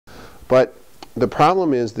But the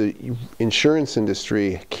problem is the insurance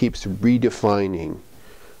industry keeps redefining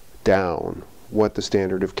down what the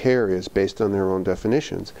standard of care is based on their own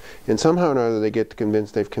definitions. And somehow or another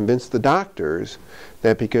they've convinced the doctors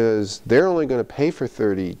that because they're only going to pay for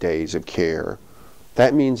 30 days of care,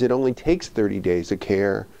 that means it only takes 30 days of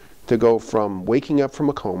care to go from waking up from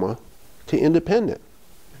a coma to independent.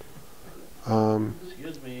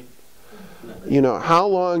 Excuse me. You know,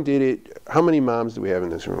 how many moms do we have in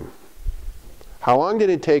this room? How long did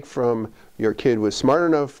it take from your kid was smart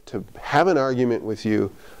enough to have an argument with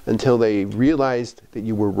you until they realized that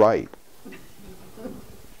you were right?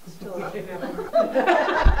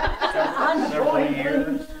 Several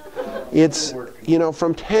years. It's, you know,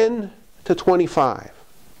 from 10 to 25.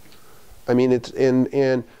 I mean, it's,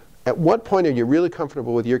 and at what point are you really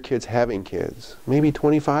comfortable with your kids having kids? Maybe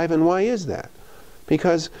 25, and why is that?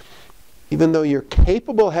 Because even though you're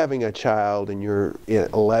capable of having a child and you're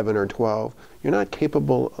 11 or 12, you're not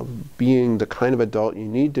capable of being the kind of adult you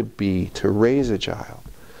need to be to raise a child.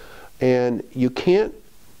 And you can't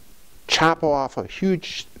chop off a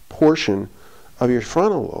huge portion of your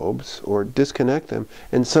frontal lobes or disconnect them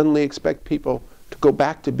and suddenly expect people to go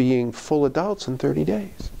back to being full adults in 30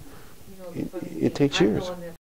 days. You know, It takes years. I'm the one